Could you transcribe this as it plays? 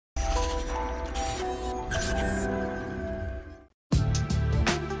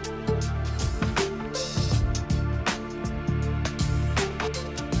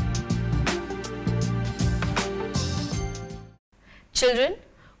Children,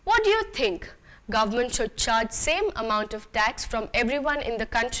 what do you think? Government should charge same amount of tax from everyone in the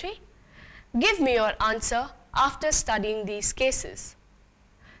country? Give me your answer after studying these cases.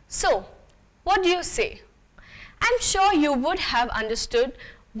 So, what do you say? I'm sure you would have understood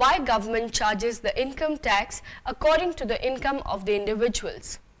why government charges the income tax according to the income of the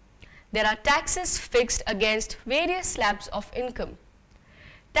individuals. There are taxes fixed against various slabs of income.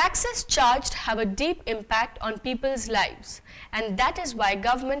 Taxes charged have a deep impact on people's lives, and that is why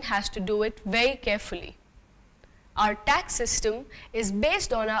government has to do it very carefully. Our tax system is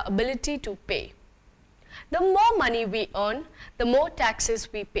based on our ability to pay. The more money we earn, the more taxes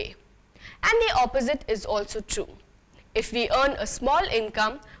we pay. And the opposite is also true. If we earn a small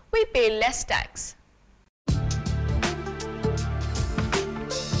income, we pay less tax.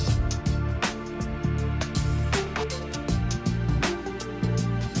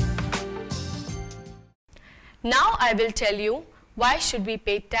 Now I will tell you why should we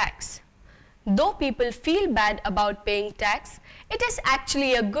pay tax. Though people feel bad about paying tax, it is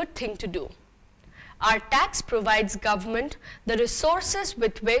actually a good thing to do. Our tax provides government the resources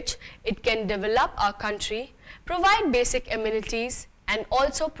with which it can develop our country, provide basic amenities, and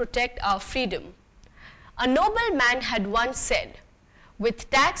also protect our freedom. A noble man had once said, "With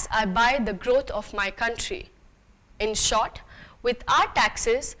tax I buy the growth of my country." In short, with our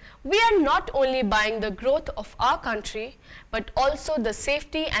taxes, we are not only buying the growth of our country, but also the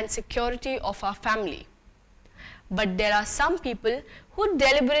safety and security of our family. But there are some people who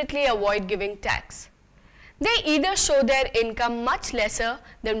deliberately avoid giving tax. They either show their income much lesser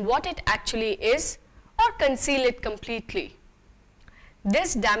than what it actually is, or conceal it completely.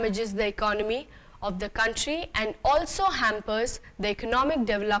 This damages the economy of the country and also hampers the economic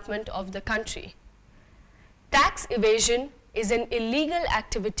development of the country. Tax evasion is an illegal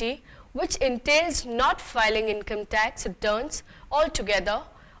activity which entails not filing income tax returns altogether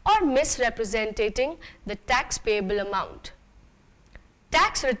or misrepresenting the tax payable amount.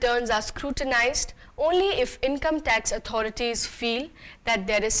 Tax returns are scrutinized only if income tax authorities feel that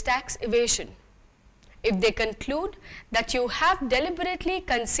there is tax evasion. If they conclude that you have deliberately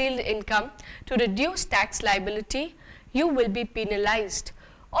concealed income to reduce tax liability, you will be penalized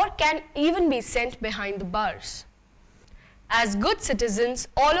or can even be sent behind the bars. As good citizens,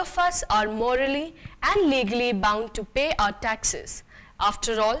 all of us are morally and legally bound to pay our taxes.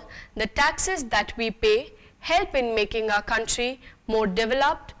 After all, the taxes that we pay help in making our country more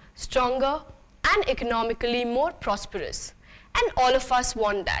developed, stronger, and economically more prosperous. And all of us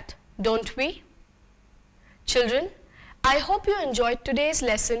want that, don't we? Children, I hope you enjoyed today's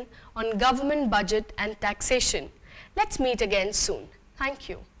lesson on government budget and taxation. Let's meet again soon. Thank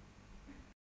you.